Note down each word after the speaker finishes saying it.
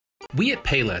We at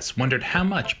Payless wondered how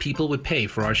much people would pay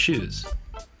for our shoes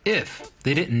if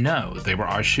they didn't know they were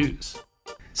our shoes.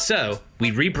 So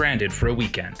we rebranded for a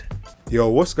weekend. Yo,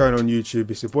 what's going on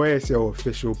YouTube? It's your boy ACL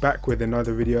Official back with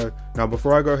another video. Now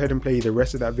before I go ahead and play you the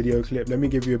rest of that video clip, let me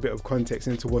give you a bit of context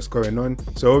into what's going on.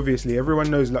 So obviously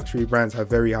everyone knows luxury brands have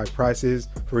very high prices.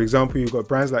 For example, you've got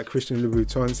brands like Christian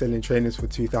Louboutin selling trainers for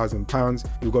 £2,000.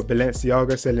 You've got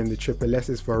Balenciaga selling the triple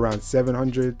S's for around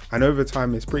 700. And over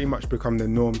time it's pretty much become the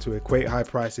norm to equate high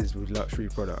prices with luxury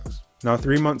products. Now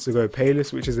 3 months ago,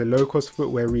 Payless, which is a low-cost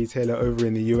footwear retailer over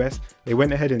in the US, they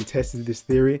went ahead and tested this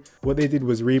theory. What they did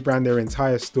was rebrand their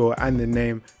entire store and the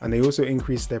name, and they also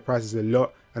increased their prices a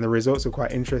lot, and the results are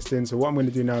quite interesting. So what I'm going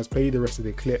to do now is play you the rest of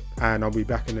the clip, and I'll be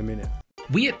back in a minute.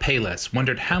 We at Payless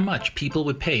wondered how much people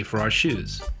would pay for our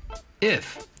shoes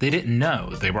if they didn't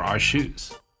know they were our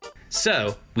shoes.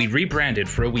 So we rebranded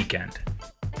for a weekend.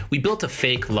 We built a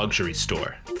fake luxury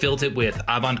store, filled it with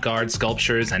avant-garde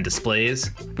sculptures and displays.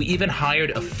 We even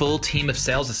hired a full team of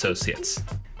sales associates.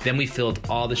 Then we filled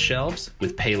all the shelves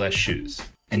with Payless shoes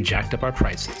and jacked up our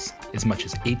prices as much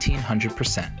as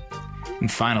 1,800%. And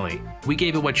finally, we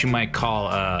gave it what you might call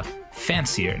a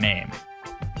fancier name.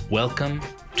 Welcome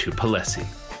to Palessi.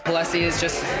 Palessi is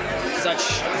just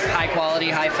such high quality,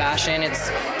 high fashion. It's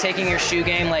taking your shoe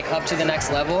game like up to the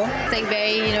next level. It's like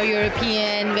very,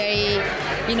 European, very,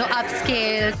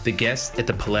 upscale. The guests at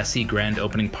the Palessi grand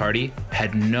opening party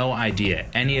had no idea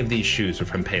any of these shoes were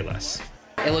from Payless.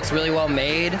 It looks really well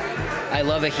made. I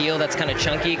love a heel that's kind of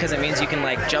chunky because it means you can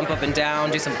like jump up and down,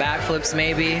 do some backflips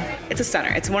maybe. It's a stunner.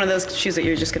 It's one of those shoes that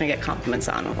you're just going to get compliments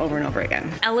on over and over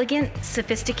again. Elegant,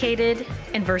 sophisticated,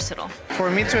 and versatile. For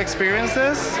me to experience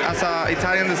this as an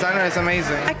Italian designer is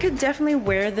amazing. I could definitely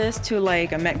wear this to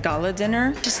like a Met Gala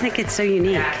dinner. Just think it's so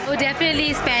unique. I would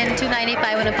definitely spend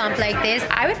 $295 on a pump like this.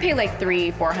 I would pay like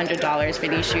 $300–400 for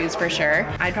these shoes for sure.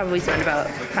 I'd probably spend about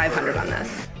 $500 on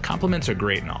this. Compliments are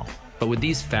great and all, but would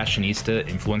these fashionista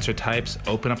influencer types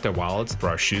open up their wallets for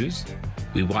our shoes?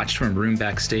 We watched from a room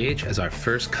backstage as our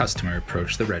first customer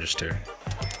approached the register.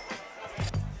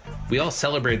 We all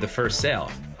celebrated the first sale,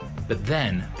 but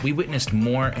then we witnessed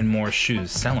more and more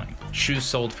shoes selling. Shoes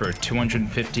sold for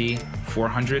 $250,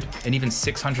 $400, and even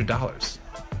 $600.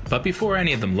 But before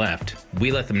any of them left,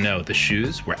 we let them know the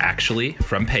shoes were actually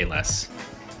from Payless.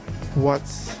 What?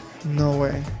 No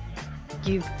way.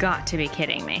 You've got to be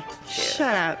kidding me.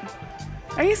 Shut up.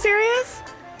 Are you serious?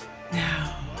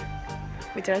 No.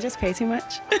 Wait, did I just pay too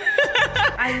much?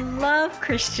 I love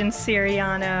Christian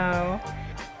Siriano.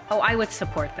 Oh, I would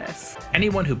support this.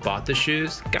 Anyone who bought the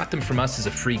shoes got them from us as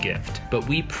a free gift, but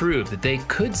we proved that they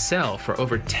could sell for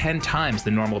over 10 times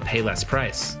the normal Payless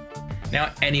price.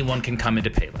 Now anyone can come into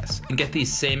Payless and get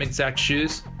these same exact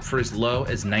shoes for as low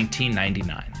as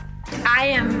 $19.99. I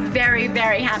am very,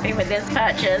 very happy with this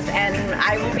purchase and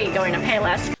I will be going to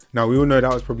Payless. Now we all know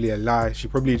that was probably a lie. She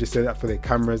probably just said that for the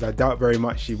cameras. I doubt very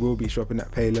much she will be shopping at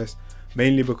Payless,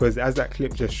 mainly because as that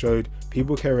clip just showed,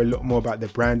 people care a lot more about the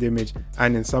brand image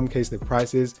and in some cases the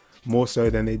prices, more so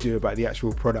than they do about the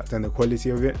actual product and the quality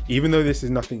of it. Even though this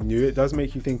is nothing new, it does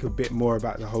make you think a bit more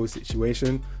about the whole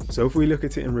situation. So if we look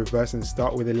at it in reverse and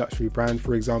start with a luxury brand,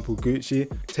 for example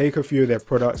Gucci, take a few of their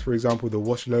products, for example the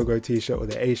Wash logo t-shirt or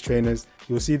the Ace trainers,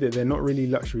 you'll see that they're not really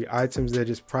luxury items, they're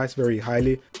just priced very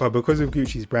highly, but because of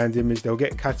Gucci's brand image, they'll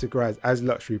get categorized as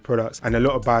luxury products and a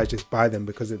lot of buyers just buy them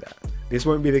because of that. This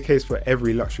won't be the case for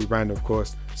every luxury brand, of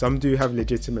course. Some do have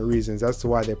legitimate reasons as to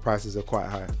why their prices are quite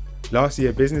high. Last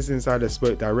year, Business Insider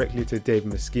spoke directly to Dave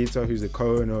Mosquito, who's the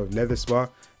co-owner of Leather Spa.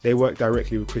 They work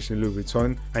directly with Christian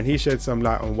Louboutin, and he shed some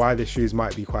light on why the shoes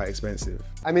might be quite expensive.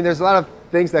 I mean, there's a lot of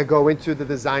things that go into the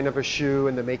design of a shoe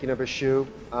and the making of a shoe.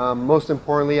 Most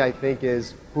importantly, I think,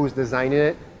 is who's designing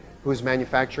it, who's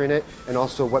manufacturing it, and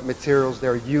also what materials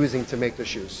they're using to make the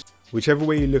shoes. Whichever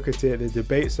way you look at it, the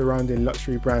debate surrounding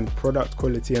luxury brand product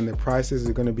quality and the prices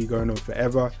are going to be going on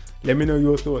forever. Let me know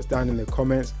your thoughts down in the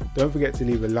comments. Don't forget to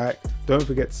leave a like, don't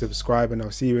forget to subscribe, and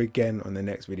I'll see you again on the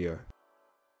next video.